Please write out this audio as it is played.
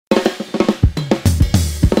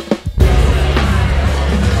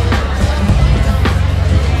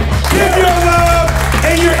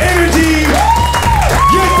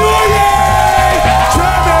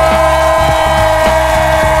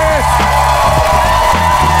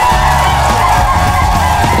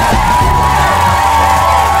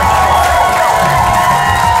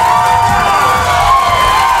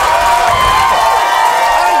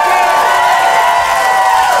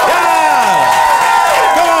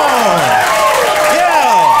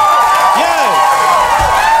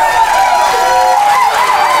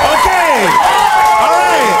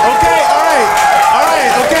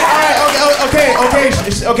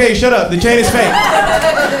Okay, shut up. The chain is fake.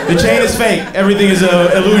 The chain is fake. Everything is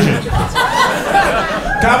an illusion.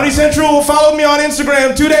 Comedy Central followed me on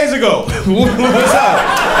Instagram 2 days ago. What's up?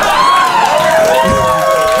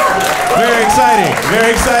 Very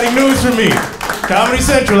exciting news for me. Comedy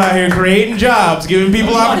Central out here creating jobs, giving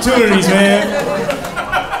people opportunities, man.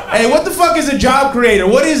 Hey, what the fuck is a job creator?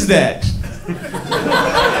 What is that?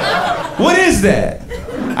 What is that?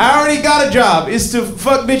 I already got a job. It's to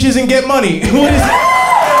fuck bitches and get money.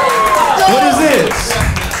 What is this?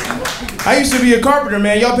 I used to be a carpenter,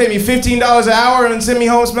 man. Y'all pay me $15 an hour and send me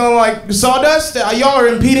home smelling like sawdust? Y'all are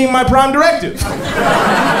impeding my prime directive.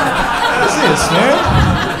 What is this, man?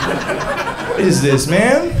 What is this,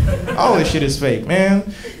 man? All this shit is fake, man.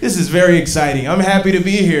 This is very exciting. I'm happy to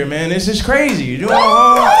be here, man. This is crazy. You're doing a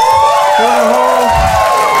whole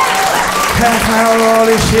half hour, all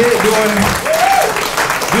this shit,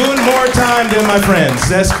 doing more time than my friends.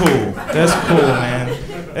 That's cool. That's cool, man.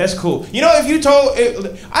 That's cool. You know, if you told,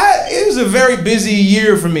 it was a very busy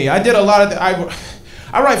year for me. I did a lot of, I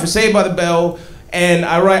write for Saved by the Bell, and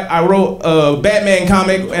I wrote a Batman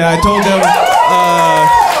comic, and I told them, all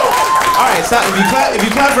right, stop. If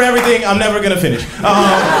you clap for everything, I'm never gonna finish.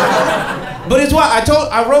 But it's why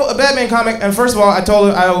I wrote a Batman comic, and first of all, I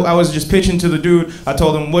told him I was just pitching to the dude. I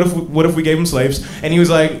told him, what if we gave him slaves? And he was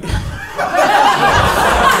like,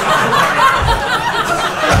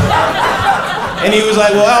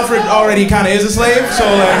 well, Alfred already kind of is a slave, so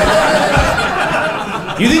like,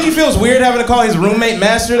 you think he feels weird having to call his roommate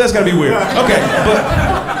master? That's gotta be weird. Okay,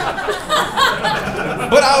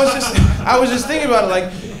 but I was just thinking about it,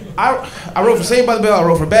 like. I wrote for Saved by the Bell, I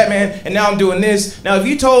wrote for Batman, and now I'm doing this. Now, if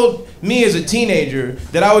you told me as a teenager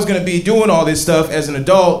that I was gonna be doing all this stuff as an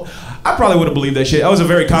adult, I probably would have believed that shit. I was a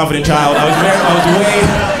very confident child. I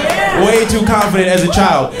was way too confident as a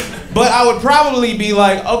child. But I would probably be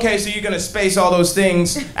like, okay, so you're gonna space all those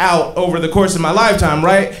things out over the course of my lifetime,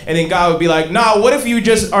 right? And then God would be like, nah, what if you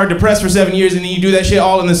just are depressed for 7 years and then you do that shit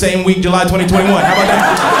all in the same week, July 2021? How about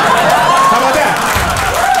that? How about that?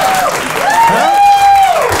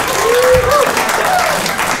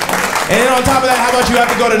 And then on top of that, how about you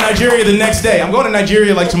have to go to Nigeria the next day? I'm going to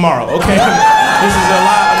Nigeria like tomorrow, okay? This is a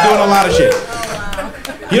lot, I'm doing a lot of shit.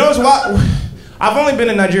 You know what's wild? I've only been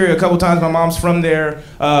in Nigeria a couple times. My mom's from there.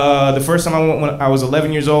 The first time I went when I was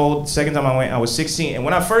 11 years old. The second time I went, I was 16. And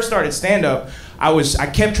when I first started stand-up, I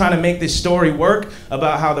kept trying to make this story work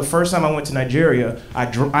about how the first time I went to Nigeria,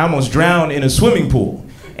 I almost drowned in a swimming pool.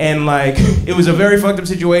 And like, it was a very fucked up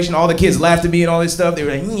situation. All the kids laughed at me and all this stuff. They were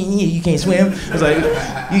like, you can't swim. I was like,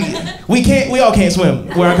 we all can't swim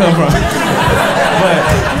where I come from.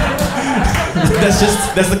 But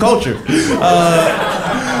that's the culture.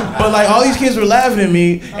 But like, all these kids were laughing at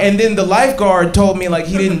me, and then the lifeguard told me like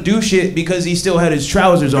he didn't do shit because he still had his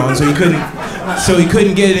trousers on, so he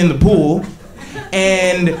couldn't get in the pool.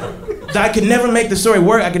 And I could never make the story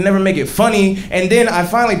work. I could never make it funny. And then I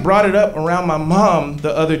finally brought it up around my mom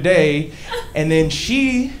the other day, and then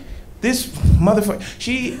this motherfucker,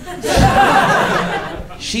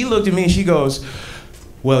 she looked at me and she goes,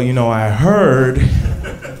 well, you know, I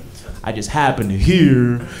just happened to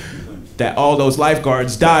hear that all those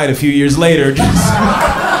lifeguards died a few years later. You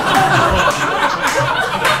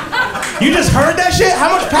just heard that shit?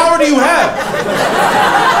 How much power do you have?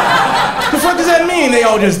 The fuck does that mean? They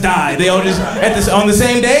all just died. They all just on the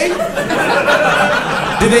same day?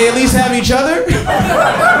 Did they at least have each other? What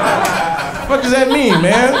the fuck does that mean,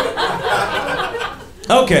 man?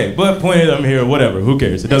 Okay, but point is I'm here, whatever, who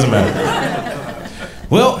cares? It doesn't matter.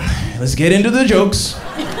 Well, let's get into the jokes.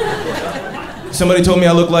 Somebody told me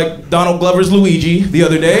I look like Donald Glover's Luigi the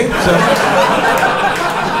other day, so.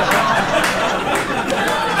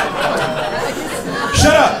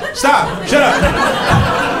 Shut up, stop, shut up.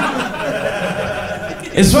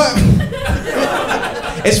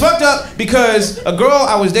 It's fucked up because a girl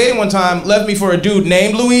I was dating one time left me for a dude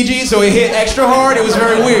named Luigi, so it hit extra hard. It was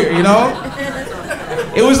very weird, you know?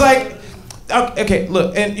 It was like, okay,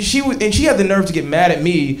 look, and she had the nerve to get mad at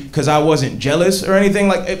me because I wasn't jealous or anything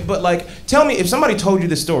like. But like, tell me, if somebody told you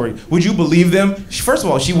this story, would you believe them? First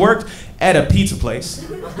of all, she worked at a pizza place,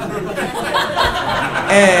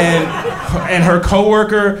 and her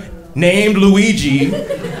coworker named Luigi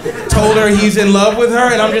told her he's in love with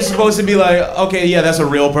her, and I'm just supposed to be like, okay, yeah, that's a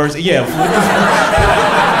real person, yeah.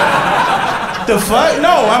 The fuck?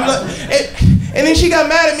 No, I'm not. And then she got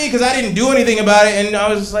mad at me because I didn't do anything about it, and I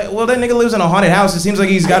was just like, well, that nigga lives in a haunted house. It seems like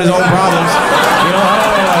he's got his own problems. You know,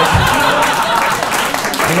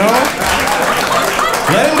 I don't know, like,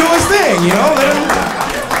 let him do his thing, you know?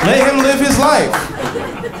 Let him live his life.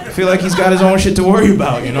 I feel like he's got his own shit to worry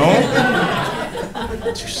about, you know?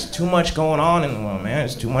 just too much going on in the world, man.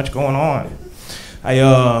 It's too much going on. I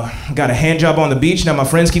got a hand job on the beach. Now my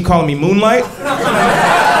friends keep calling me Moonlight.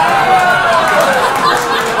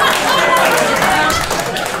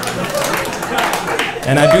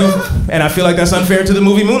 And I feel like that's unfair to the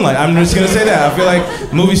movie Moonlight. I'm just gonna say that. I feel like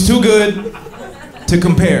the movie's too good to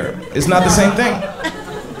compare. It's not the same thing.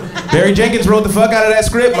 Barry Jenkins wrote the fuck out of that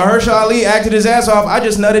script. Mahershala Ali acted his ass off. I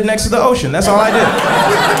just nutted next to the ocean. That's all I did.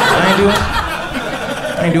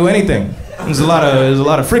 I ain't do anything. There's a lot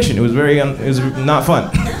of friction. It was not fun.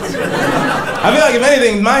 I feel like if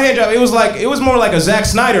anything, my hand job, it was more like a Zack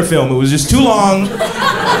Snyder film. It was just too long.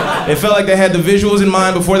 It felt like they had the visuals in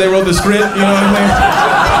mind before they wrote the script. You know what I'm saying?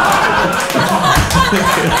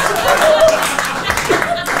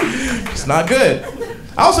 It's not good.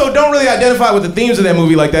 I also don't really identify with the themes of that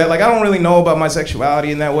movie like that. Like, I don't really know about my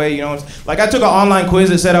sexuality in that way, you know? Like, I took an online quiz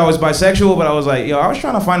that said I was bisexual, but I was like, yo, I was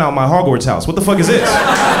trying to find out my Hogwarts house. What the fuck is this?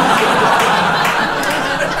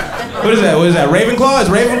 What is that? What is that? Ravenclaw? Is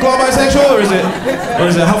Ravenclaw bisexual, or is it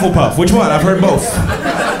Hufflepuff? Which one? I've heard both.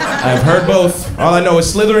 I've heard both. All I know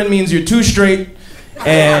is Slytherin means you're too straight,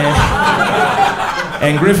 and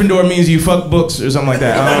Gryffindor means you fuck books or something like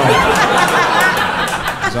that. I don't know.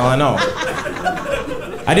 That's all I know.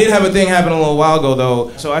 I did have a thing happen a little while ago,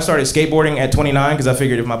 though. So I started skateboarding at 29 because I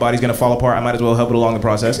figured if my body's gonna fall apart, I might as well help it along the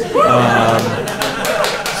process. So,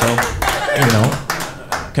 you know,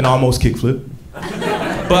 can almost kickflip.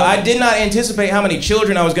 But I did not anticipate how many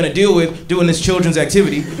children I was gonna deal with doing this children's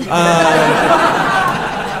activity.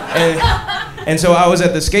 And so I was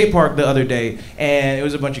at the skate park the other day, and it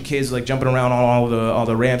was a bunch of kids like jumping around on all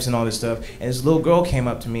the ramps and all this stuff. And this little girl came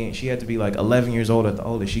up to me, and she had to be like 11 years old at the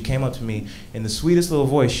oldest. She came up to me in the sweetest little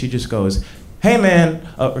voice. She just goes, "Hey man,"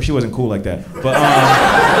 or she wasn't cool like that, but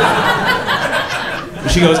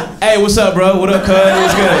she goes, "Hey, what's up, bro? What up, cuz?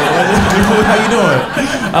 What's good? How you doing?"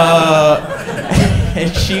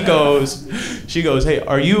 And she goes, "Hey,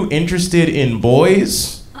 are you interested in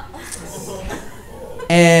boys?"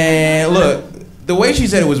 And look, the way she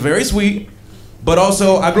said it was very sweet, but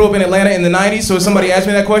also I grew up in Atlanta in the 90s, so if somebody asked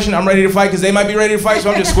me that question, I'm ready to fight because they might be ready to fight,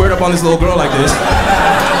 so I'm just squared up on this little girl like this.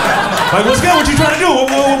 Like, what's good? What you trying to do?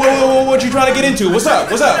 What you trying to get into? What's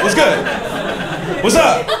up? What's up? What's good? What's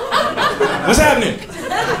up? What's happening?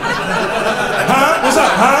 Huh? What's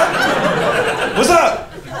up? Huh? What's up?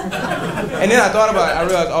 And then I thought about it, I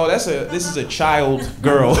realized, oh, this is a child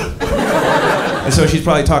girl. And so she's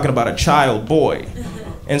probably talking about a child boy.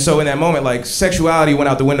 And so in that moment, like, sexuality went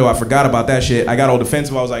out the window. I forgot about that shit. I got all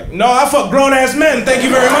defensive. I was like, no, I fuck grown-ass men. Thank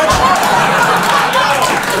you very much.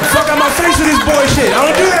 Fuck out my face with this boy shit. I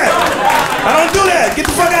don't do that. I don't do that. Get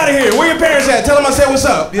the fuck out of here. Where your parents at? Tell them I said what's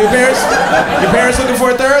up. Your parents looking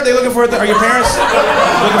for a third? They looking for a third? Are your parents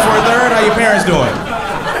looking for a third? How your parents doing?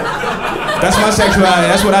 That's my sexuality.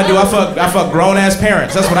 That's what I do. I fuck grown-ass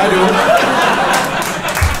parents. That's what I do.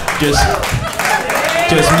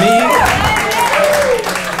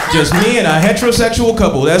 Just me and a heterosexual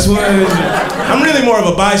couple. That's what I'm really more of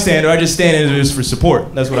a bystander. I just stand in just for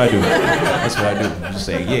support. That's what I do. That's what I do. I just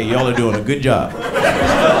say, yeah, y'all are doing a good job.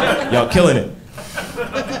 Y'all killing it.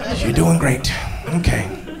 You're doing great. Okay.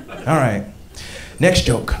 All right. Next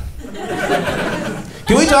joke.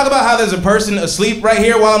 Can we talk about how there's a person asleep right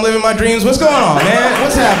here while I'm living my dreams? What's going on, man?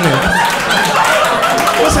 What's happening?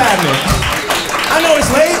 What's happening? I know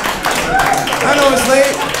it's late. I know it's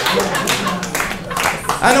late.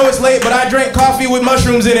 I know it's late, but I drank coffee with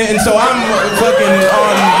mushrooms in it, and so I'm fucking on 10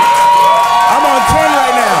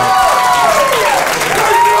 right now.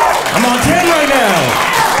 I'm on 10 right now.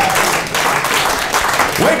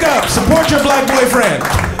 Wake up, support your black boyfriend.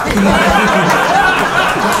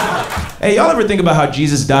 Hey, y'all ever think about how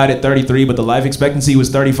Jesus died at 33, but the life expectancy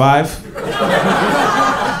was 35?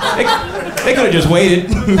 They could have just waited.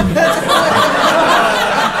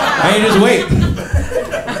 I ain't just wait.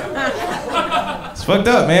 It's fucked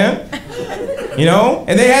up, man. You know?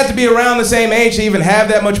 And they had to be around the same age to even have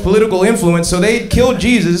that much political influence, so they killed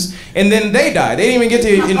Jesus, and then they died. They didn't even get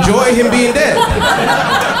to enjoy him being dead.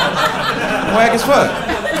 Whack as fuck.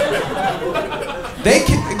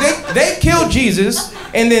 They killed Jesus,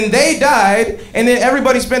 and then they died, and then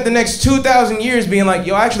everybody spent the next 2,000 years being like,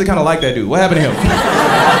 yo, I actually kind of like that dude. What happened to him? What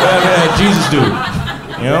happened to that Jesus dude?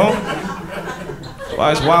 You know?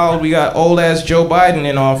 Why it's wild we got old-ass Joe Biden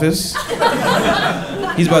in office.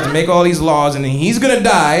 He's about to make all these laws, and then he's gonna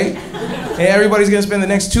die, and everybody's gonna spend the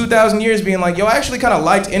next 2,000 years being like, yo, I actually kind of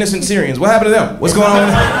liked innocent Syrians. What happened to them? What's going on?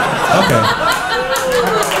 Okay.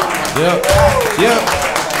 Yep.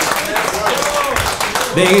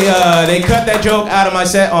 They cut that joke out of my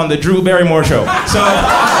set on the Drew Barrymore show. So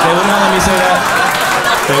they will not let me say that.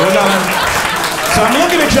 They will not let me. So So I'm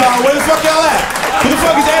looking at y'all. Where the fuck y'all at? Who the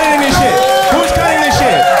fuck is editing this shit? Who is cutting this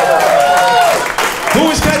shit? Who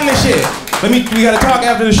is cutting this shit? We gotta talk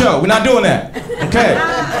after the show. We're not doing that. Okay.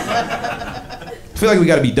 I feel like we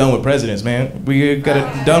gotta be done with presidents, man. We gotta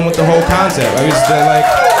be done with the whole concept. I just like,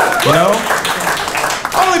 you know?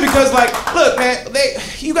 Only because, like, look, man,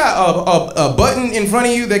 you got a button in front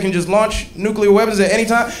of you that can just launch nuclear weapons at any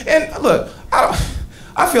time. And look,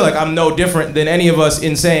 I feel like I'm no different than any of us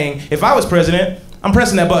in saying, if I was president, I'm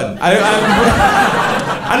pressing that button.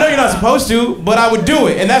 I know you're not supposed to, but I would do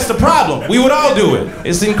it, and that's the problem. We would all do it.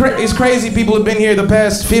 It's crazy. People have been here the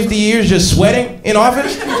past 50 years just sweating in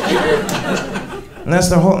office, and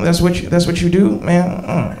that's what you do, man.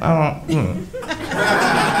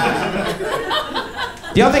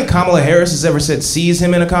 Do y'all think Kamala Harris has ever said "sees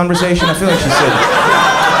him" in a conversation? I feel like she said.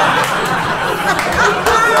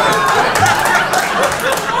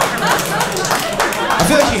 I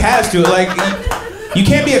feel like she has to. Like, you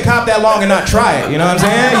can't be a cop that long and not try it. You know what I'm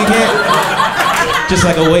saying? You can't just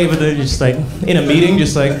like a wave of the, just like in a meeting,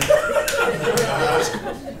 just like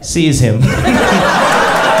sees him.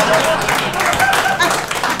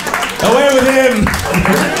 Away with him!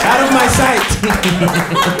 Out of my sight!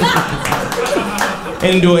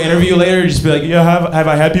 And do an interview later, just be like, yeah, have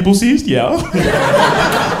I had people seized? Yeah. But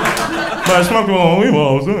I smoked them all weed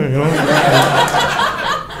balls, you know?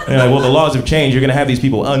 And like, well, the laws have changed. You're gonna have these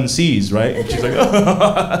people unseized, right? And she's like,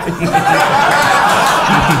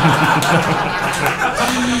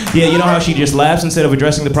 yeah, you know how she just laughs instead of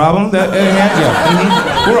addressing the problem?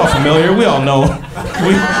 Yeah. We're all familiar. We all know.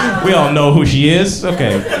 We all know who she is.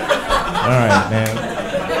 Okay. All right, man.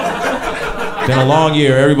 Been a long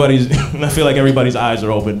year. I feel like everybody's eyes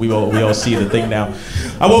are open. We all see the thing now.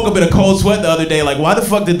 I woke up in a cold sweat the other day, like, why the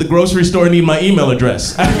fuck did the grocery store need my email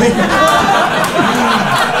address?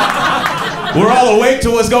 We're all awake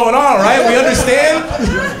to what's going on, right? We understand?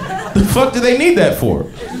 The fuck do they need that for?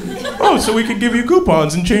 Oh, so we can give you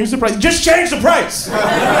coupons and change the price. Just change the price!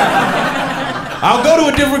 I'll go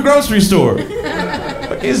to a different grocery store.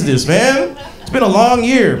 What is this, man? It's been a long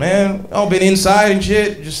year, man. I've been inside and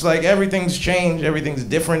shit. Just like everything's changed, everything's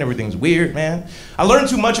different, everything's weird, man. I learned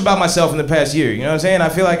too much about myself in the past year, you know what I'm saying? I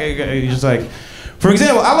feel like I just like, for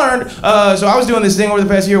example, I learned, so I was doing this thing over the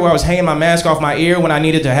past year where I was hanging my mask off my ear when I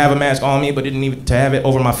needed to have a mask on me but didn't need to have it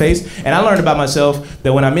over my face. And I learned about myself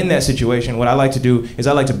that when I'm in that situation, what I like to do is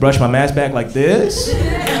I like to brush my mask back like this.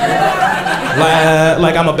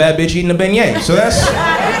 Like I'm a bad bitch eating a beignet. So that's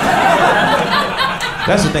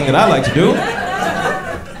the thing that I like to do.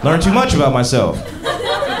 Learn too much about myself.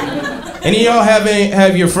 Any of y'all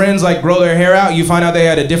have your friends like grow their hair out? You find out they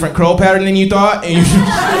had a different curl pattern than you thought, and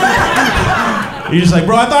you're just like,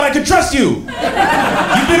 bro, I thought I could trust you.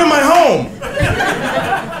 You've been in my home.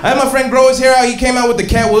 I had my friend grow his hair out. He came out with the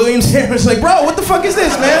Cat Williams hair. It's like, bro, what the fuck is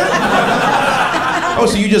this, man? Oh,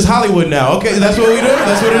 so you just Hollywood now? Okay, that's what we do.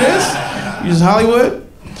 That's what it is. You just Hollywood.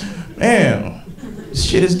 Man, this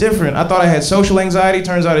shit is different. I thought I had social anxiety.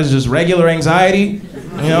 Turns out it's just regular anxiety.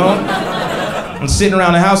 You know? I'm sitting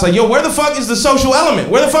around the house like, yo, where the fuck is the social element?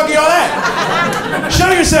 Where the fuck are y'all at?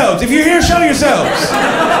 Show yourselves. If you're here, show yourselves.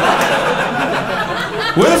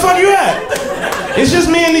 Where the fuck are you at? It's just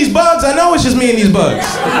me and these bugs. I know it's just me and these bugs.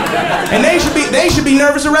 And they should be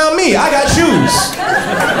nervous around me. I got shoes.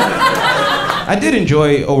 I did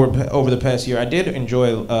enjoy over the past year. I did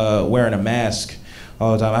enjoy wearing a mask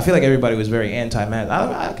all the time. I feel like everybody was very anti-mask.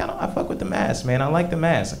 I fuck with the mask, man. I like the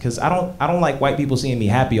mask because I don't like white people seeing me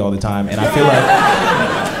happy all the time, and I feel like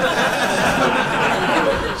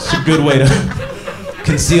it's a good way to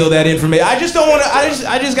conceal that information. I just don't want to.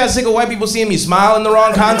 I just got sick of white people seeing me smile in the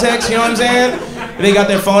wrong context. You know what I'm saying? They got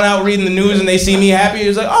their phone out reading the news and they see me happy.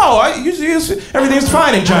 It's like, oh, everything's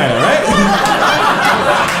fine in China, right?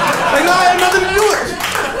 Like, no, I have nothing to do with it.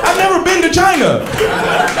 I've never been to China.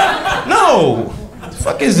 No. What the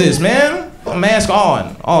fuck is this, man? Mask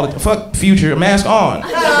on. All the fuck future. Mask on.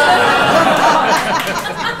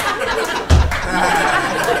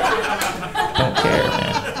 Don't care,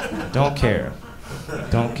 man. Don't care.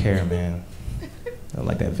 Don't care, man. I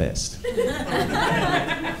like that vest.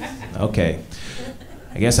 Okay.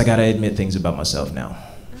 I guess I gotta admit things about myself now.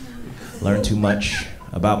 Learned too much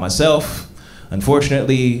about myself.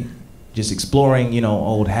 Unfortunately, just exploring,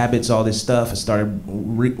 old habits, all this stuff. I started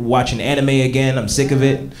watching anime again. I'm sick of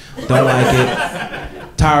it. Don't like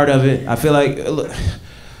it. Tired of it. I feel like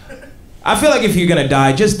if you're gonna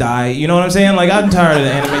die, just die. You know what I'm saying? Like, I'm tired of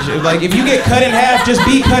the animation. Like, if you get cut in half, just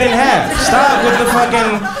be cut in half. Stop with the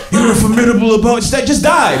fucking, you're a formidable opponent. Just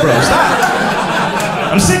die, bro. Stop.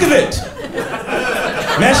 I'm sick of it.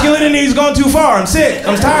 Masculinity's gone too far. I'm sick.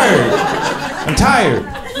 I'm tired. I'm tired.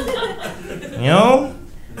 You know?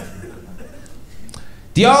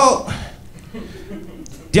 Do y'all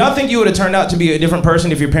think you would have turned out to be a different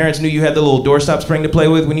person if your parents knew you had the little doorstop spring to play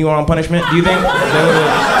with when you were on punishment? Do you think?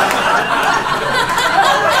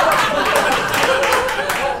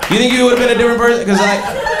 You think you would have been a different person? Because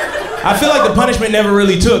I feel like the punishment never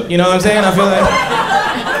really took, you know what I'm saying? I feel like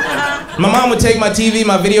my mom would take my TV,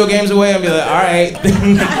 my video games away and be like, all right.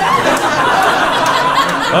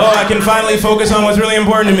 Oh, I can finally focus on what's really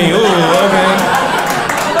important to me. Ooh, okay.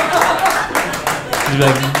 She'd be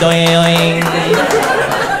like, doing.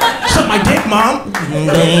 Suck my dick, Mom.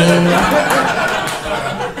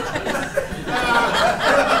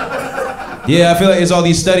 Yeah, I feel like it's all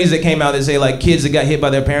these studies that came out that say like kids that got hit by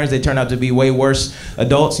their parents, they turn out to be way worse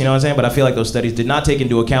adults, you know what I'm saying? But I feel like those studies did not take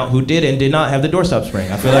into account who did and did not have the doorstop spring.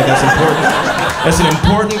 I feel like that's important. That's an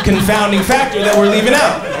important confounding factor that we're leaving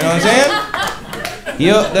out, you know what I'm saying?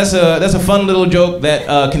 Yep, that's a fun little joke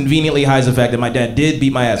that conveniently hides the fact that my dad did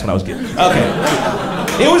beat my ass when I was a kid. Okay.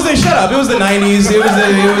 It was the 90s. It was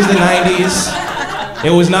the 90s. It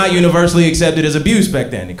was not universally accepted as abuse back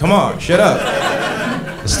then. Come on, shut up.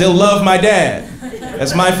 I still love my dad.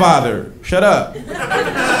 That's my father. Shut up.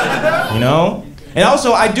 You know? And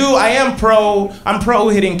also, I'm pro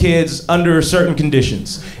hitting kids under certain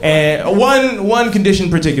conditions. And one condition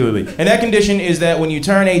particularly. And that condition is that when you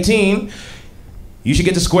turn 18, you should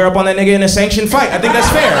get to square up on that nigga in a sanctioned fight. I think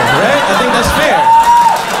that's fair, right? I think that's fair.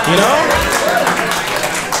 You know?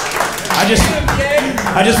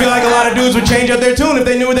 I just feel like a lot of dudes would change up their tune if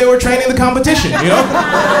they knew they were training the competition, you know?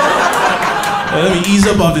 Let me ease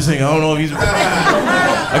up off this thing. I don't know if he's...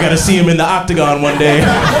 I gotta see him in the octagon one day. Let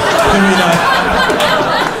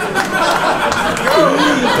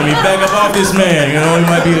me back up off this man, you know? He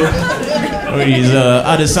might be... Or he's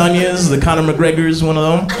Adesanya's, the Conor McGregor's, one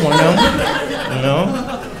of them. You know?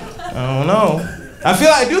 I don't know. I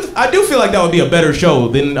do feel like that would be a better show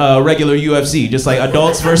than regular UFC, just like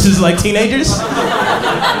adults versus like teenagers.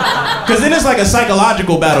 Cause then it's like a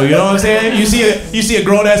psychological battle, you know what I'm saying? You see a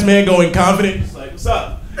grown ass man going confident, just like, what's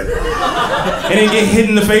up? And then get hit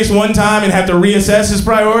in the face one time and have to reassess his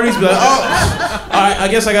priorities. Be like, oh, all right, I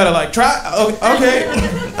guess I gotta like try. Okay,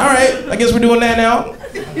 all right, I guess we're doing that now.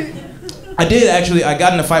 I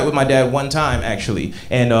got in a fight with my dad one time, actually,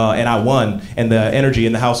 and I won, and the energy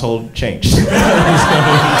in the household changed. Yep.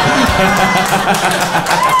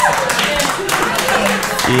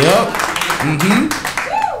 Mm-hmm.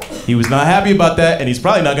 He was not happy about that, and he's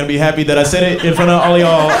probably not gonna be happy that I said it in front of all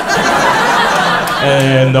y'all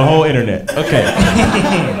and the whole internet. Okay.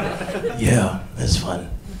 Yeah, this is fun.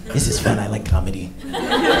 This is fun. I like comedy.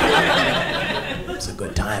 It's a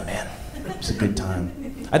good time, man. It's a good time.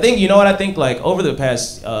 I think, you know what I think, like, over the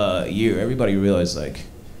past year, everybody realized, like,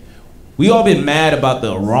 we all been mad about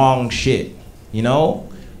the wrong shit, you know?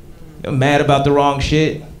 You're mad about the wrong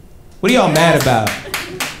shit? What are y'all mad about?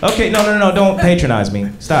 Okay, no, don't patronize me.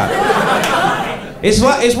 Stop. It's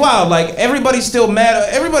wild, like, everybody's still mad,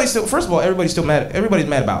 first of all, everybody's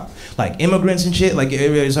mad about, like, immigrants and shit, like,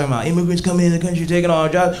 everybody's talking about immigrants coming in the country, taking all our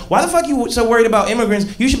jobs. Why the fuck you so worried about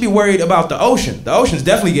immigrants? You should be worried about the ocean. The ocean's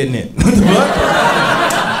definitely getting in. What the fuck?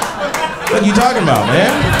 What are you talking about,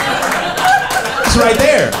 man? It's right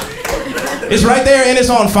there. It's right there and it's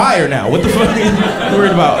on fire now. What the fuck are you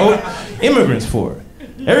worried about immigrants for?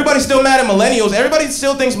 Everybody's still mad at millennials. Everybody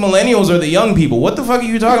still thinks millennials are the young people. What the fuck are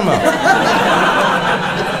you talking about?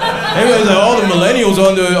 Everybody's like, oh, the millennials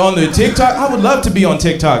on the TikTok. I would love to be on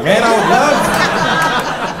TikTok, man.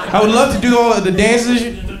 I would love to do all of the dances.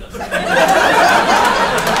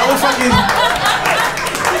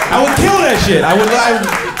 I would kill that shit. I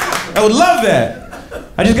would love that.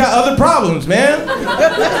 I just got other problems, man.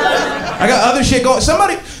 I got other shit going.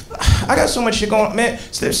 I got so much shit going on, man.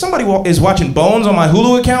 Somebody is watching Bones on my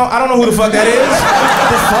Hulu account. I don't know who the fuck that is. What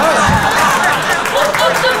the fuck?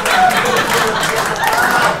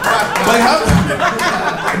 Like, how?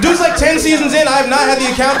 Dude's like 10 seasons in. I have not had the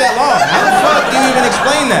account that long. How the fuck do you even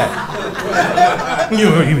explain that?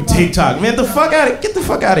 You TikTok, man. Get the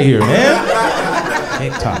fuck out of here, man.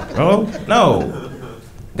 TikTok, bro. No.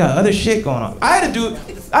 Got other shit going on. I had a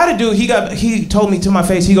dude, he told me to my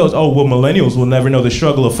face, he goes, oh, well, millennials will never know the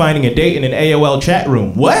struggle of finding a date in an AOL chat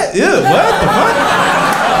room. What? Ew, what the fuck?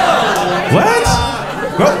 What?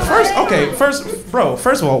 Bro,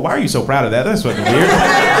 first of all, why are you so proud of that? That's fucking weird.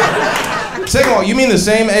 Second of all, you mean the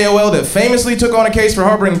same AOL that famously took on a case for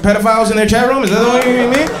harboring pedophiles in their chat room? Is that what you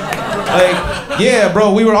mean? Like, yeah,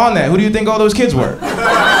 bro, we were on that. Who do you think all those kids were? The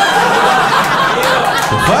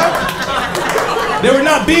fuck? There would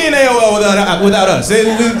not be an AOL without us. We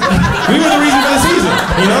were the reason for the season,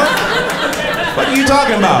 you know? What are you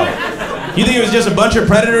talking about? You think it was just a bunch of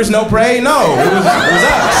predators, no prey? No, it was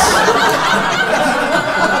us.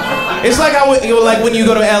 It's like like when you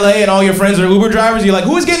go to LA and all your friends are Uber drivers, you're like,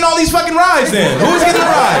 who's getting all these fucking rides then? Who's getting the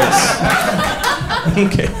rides?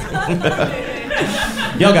 Okay.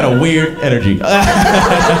 Y'all got a weird energy.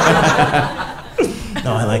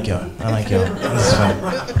 No, I like y'all. This is fun.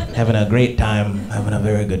 Having a great time, having a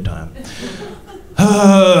very good time.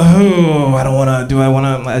 I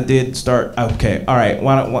did start, okay, all right, I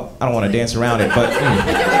don't want to dance around it, but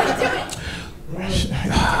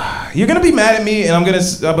you're gonna be mad at me, and I'm gonna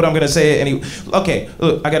say it anyway. Okay,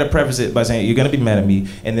 look, I gotta preface it by saying you're gonna be mad at me,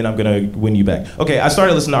 and then I'm gonna win you back. Okay, I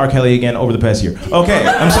started listening to R. Kelly again over the past year. Okay,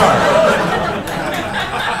 I'm sorry.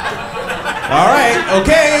 All right,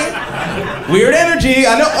 okay. Weird energy,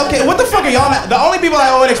 I know, okay, what the fuck are y'all mad? The only people I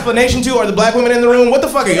owe an explanation to are the black women in the room. What the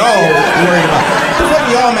fuck are y'all worried about? What the fuck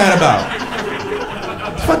are y'all mad about?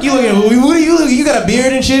 What the fuck you looking at? What are you looking at? You got a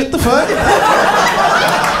beard and shit? What the fuck?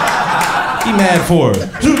 You mad for?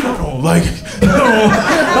 I don't like it. I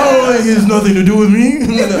don't like it. It's nothing to do with me.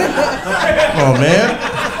 Oh, man.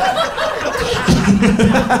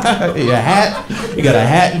 Your hat? You got a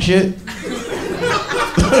hat and shit?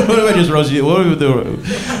 What if I just roasted you? What if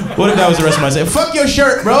that was the rest of my say? Fuck your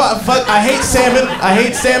shirt, bro. I hate salmon.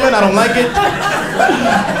 I don't like it.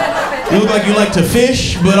 You look like you like to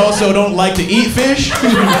fish, but also don't like to eat fish.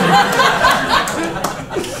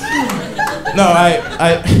 No,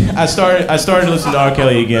 I started listening to R.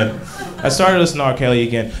 Kelly again. I started listening to R. Kelly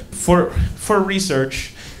again for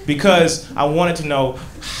research because I wanted to know,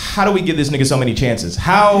 how do we give this nigga so many chances?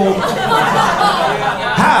 How?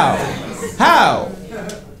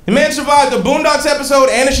 The man survived the Boondocks episode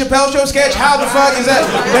and a Chappelle Show sketch. How the fuck is that?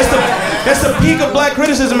 That's the peak of black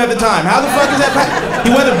criticism at the time. How the fuck is that?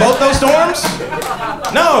 He weathered both those storms?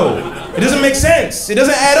 No, it doesn't make sense. It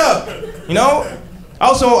doesn't add up, you know?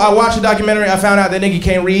 Also, I watched a documentary. I found out that nigga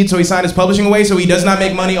can't read, so he signed his publishing away, so he does not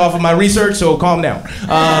make money off of my research, so calm down.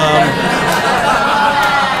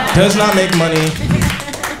 Does not make money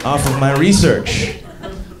off of my research.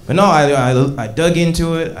 But no, I dug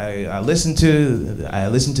into it. I listened to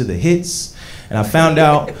the hits, and I found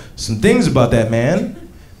out some things about that man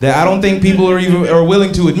that I don't think people are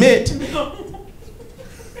willing to admit.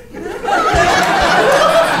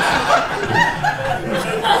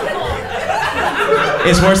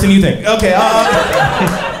 It's worse than you think. Okay.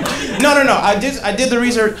 No. I did the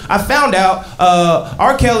research. I found out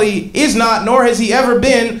R. Kelly is not, nor has he ever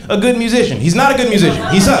been, a good musician. He's not a good musician.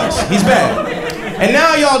 He sucks. He's bad. And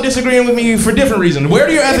now y'all disagreeing with me for different reasons. Where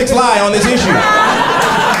do your ethics lie on this issue?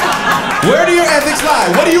 Where do your ethics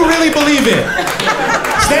lie? What do you really believe in?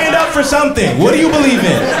 Stand up for something. What do you believe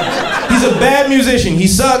in? He's a bad musician. He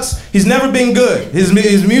sucks. He's never been good. His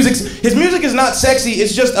music is not sexy.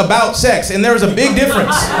 It's just about sex, and there's a big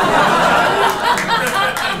difference.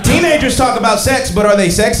 Teenagers talk about sex, but are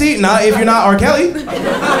they sexy? Not if you're not R. Kelly.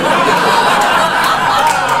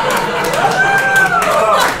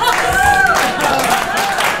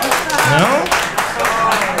 No?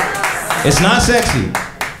 It's not sexy.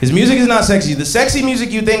 His music is not sexy. The sexy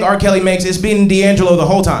music you think R. Kelly makes is been D'Angelo the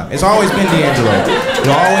whole time. It's always been D'Angelo.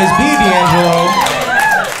 It'll always be D'Angelo.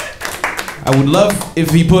 I would love if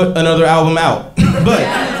he put another album out. But,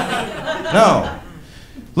 no.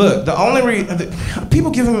 Look, the only people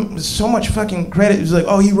give him so much fucking credit. It's like,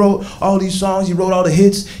 oh, he wrote all these songs, he wrote all the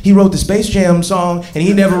hits, he wrote the Space Jam song, and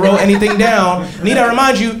he never wrote anything down. Need I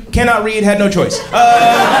remind you, cannot read, had no choice.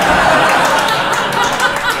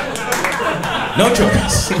 No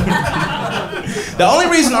choice. The only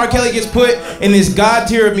reason R. Kelly gets put in this god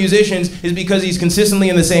tier of musicians is because he's consistently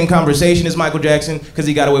in the same conversation as Michael Jackson, because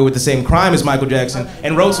he got away with the same crime as Michael Jackson,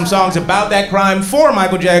 and wrote some songs about that crime for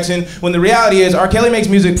Michael Jackson, when the reality is R. Kelly makes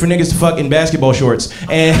music for niggas to fuck in basketball shorts.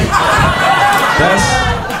 And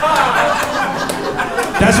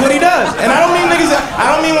that's what he does. And I don't mean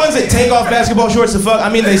ones that take off basketball shorts to fuck. I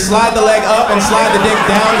mean they slide the leg up and slide the dick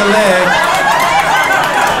down the leg.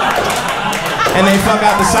 And they fuck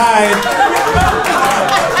out the side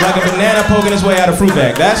like a banana poking its way out of a fruit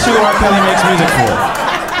bag. That's who R. Kelly makes music for.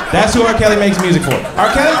 That's who R. Kelly makes music for. R.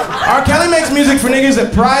 Kelly makes music for niggas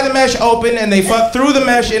that pry the mesh open and they fuck through the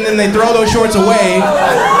mesh and then they throw those shorts away.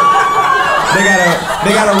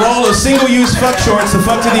 They got a roll of single-use fuck shorts to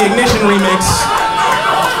fuck to the Ignition remix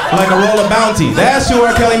like a roll of Bounty. That's who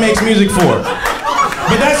R. Kelly makes music for.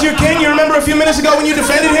 But that's your king. You remember a few minutes ago when you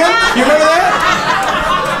defended him? You remember that?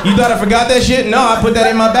 You thought I forgot that shit? No, I put that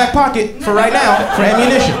in my back pocket for right now, for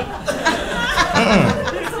ammunition.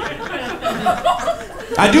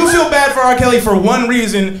 I do feel bad for R. Kelly for one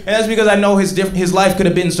reason, and that's because I know his life could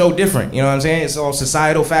have been so different. You know what I'm saying? It's all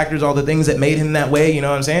societal factors, all the things that made him that way. You know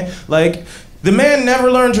what I'm saying? Like, the man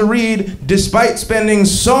never learned to read despite spending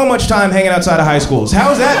so much time hanging outside of high schools.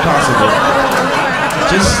 How is that possible?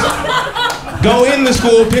 Just go in the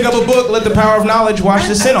school, pick up a book, let the power of knowledge wash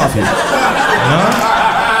the sin off you. You know?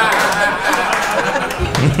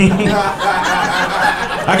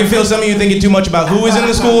 I can feel some of you thinking too much about who is in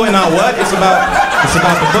the school and not what. It's about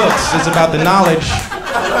the books. It's about the knowledge.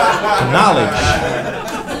 The knowledge.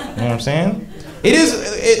 You know what I'm saying?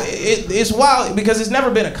 It's wild because it's never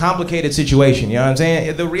been a complicated situation, you know what I'm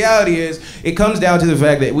saying? The reality is, it comes down to the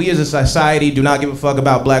fact that we as a society do not give a fuck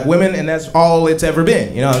about black women, and that's all it's ever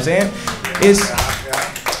been, you know what I'm saying?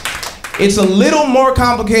 It's a little more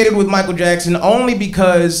complicated with Michael Jackson only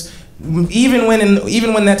because even when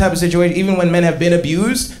that type of situation, even when men have been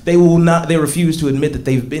abused, they refuse to admit that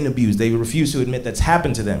they've been abused. They refuse to admit that's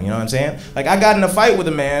happened to them, you know what I'm saying? Like, I got in a fight with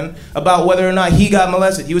a man about whether or not he got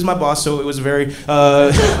molested. He was my boss, so it was a very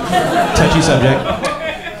touchy subject.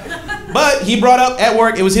 But he brought up at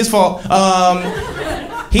work, it was his fault.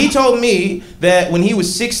 He told me that when he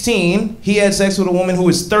was 16, he had sex with a woman who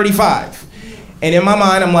was 35. And in my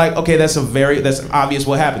mind, I'm like, okay, that's obvious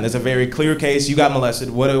what happened. That's a very clear case. You got molested.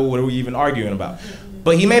 What are we even arguing about?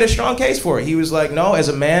 But he made a strong case for it. He was like, no, as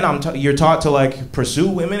a man, you're taught to like pursue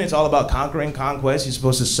women. It's all about conquering, conquest. You're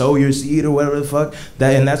supposed to sow your seed or whatever the fuck.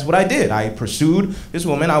 And that's what I did. I pursued this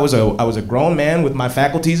woman. I was a grown man with my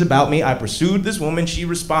faculties about me. I pursued this woman. She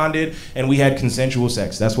responded, and we had consensual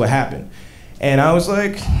sex. That's what happened. And I was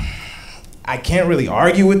like, I can't really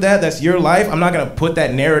argue with that. That's your life. I'm not gonna put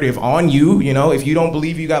that narrative on you. You know, if you don't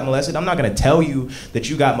believe you got molested, I'm not gonna tell you that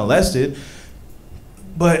you got molested.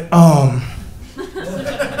 But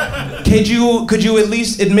could you at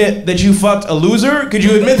least admit that you fucked a loser? Could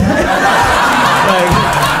you admit that? Like,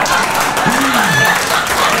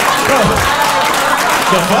 bro,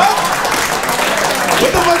 the fuck?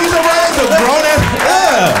 What the fuck is up, right? It's a grown ass.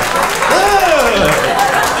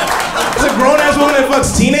 It's a grown ass woman that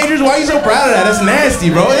fucks teenagers? Why are you so proud of that? That's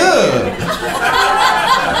nasty, bro.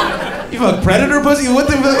 You fuck predator pussy? What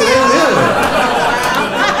the fuck?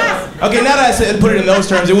 Okay, now that I said put it in those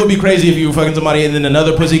terms, it would be crazy if you were fucking somebody and then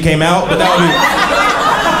another pussy came out, but that would be.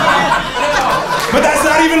 But that's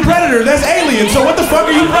not even predator, that's alien, so what the fuck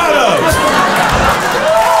are you proud of?